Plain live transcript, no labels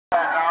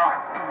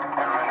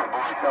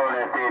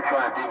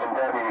trying to dig him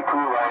down in the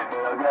cool right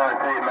there. I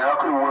guarantee you, man, I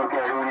couldn't work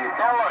out who he is.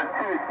 Sound like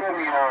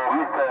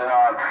 270-year-old Mr.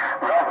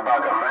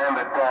 Rasbucker, man,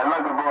 but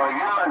look, boy,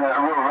 you're not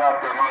a real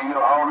rough there, man.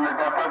 You're holding it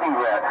that fucking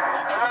ground.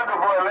 And look,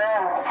 boy,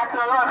 man, it's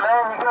all right,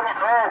 man. You got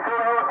it, man. So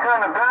you'll turn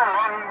the burn,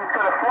 man. You just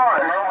got to fly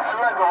it, man. And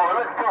look, boy,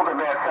 let's talk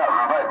about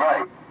something.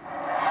 Bye-bye.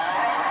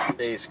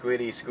 Hey,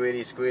 Squiddy,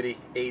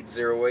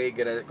 808,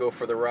 gonna go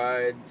for the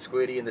ride.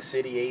 Squiddy in the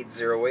city,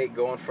 808,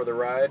 going for the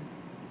ride.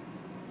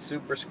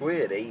 Super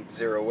Squid,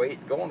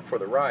 808, going for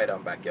the ride.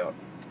 I'm back out.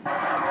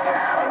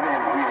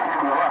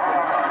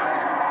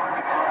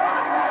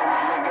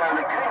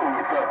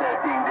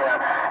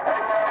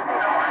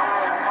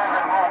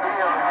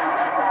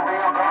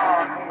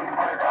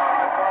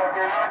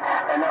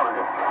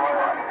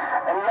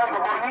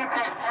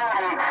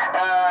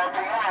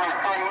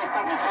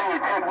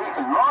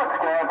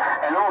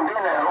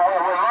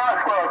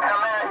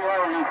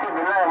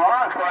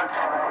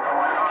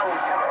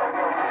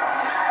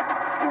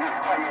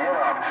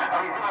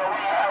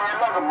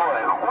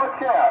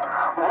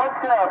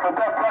 Watch out for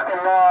that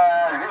fucking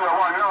 019.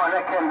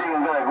 That can't be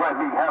in there. Great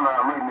big hammer.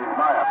 I'm reading his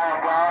mind.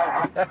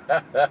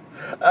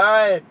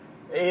 Alright,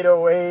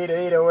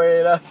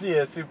 808, I'll see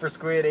you. Super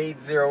Squid,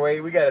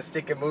 808. We got to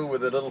stick and move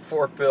with a little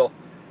 4-pill.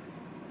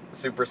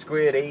 Super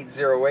Squid,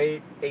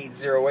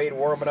 808,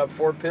 warming up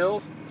 4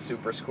 pills.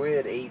 Super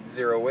Squid,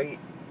 808,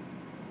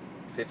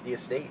 50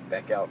 estate,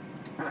 back out.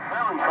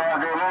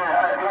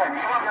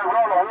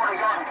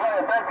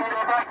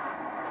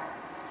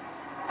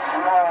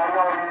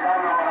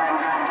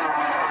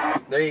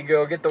 There you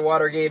go, get the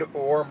Watergate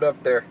warmed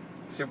up there.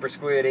 Super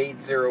Squid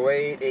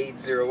 808,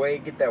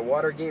 get that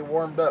Watergate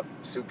warmed up.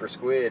 Super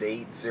Squid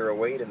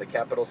 808 in the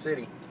capital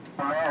city.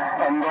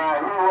 And you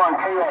want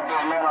chaos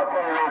there, man, I'll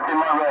tell you what's in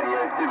my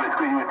radio. Super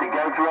Squid with the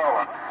gates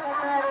rolling.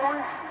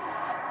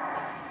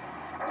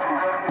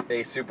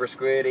 Hey, Super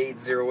Squid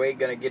 808,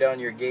 gonna get on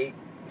your gate.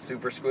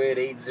 Super Squid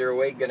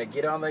 808, gonna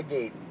get on the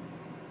gate.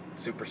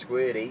 Super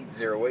Squid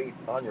 808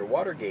 on your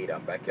Watergate.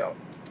 I'm back out.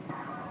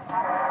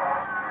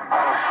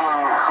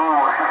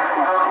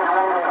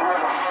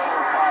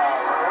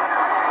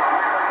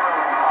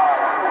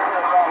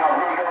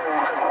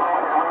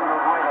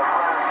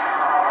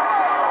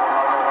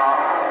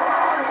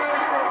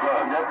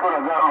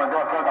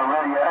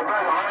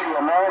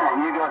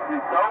 You got to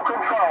so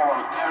control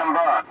them, stand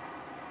by.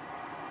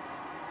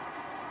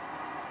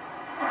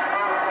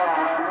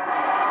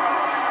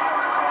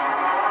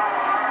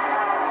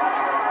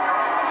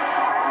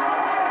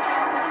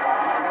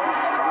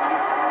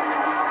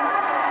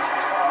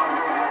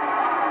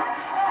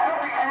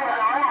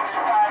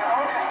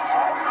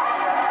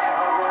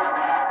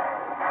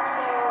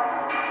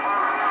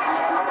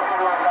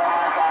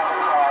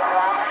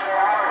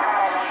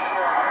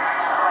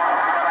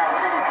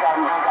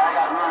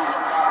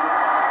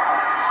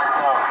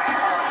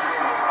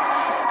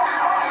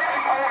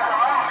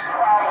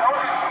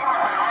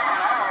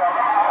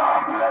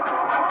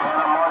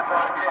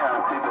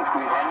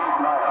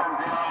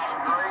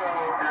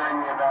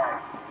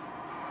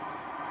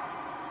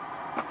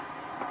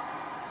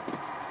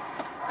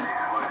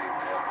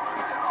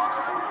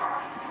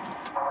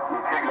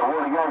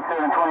 You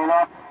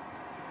 729.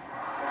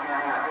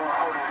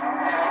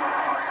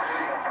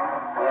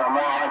 Well,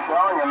 man, I'm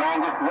showing you, man,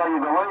 just so you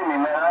believe me,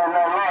 man, I ain't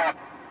no lie.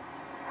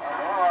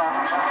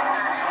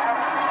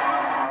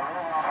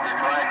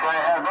 When I say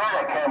how bad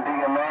it can be,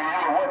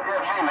 man, what's that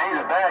mean? He's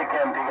a bad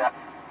can be.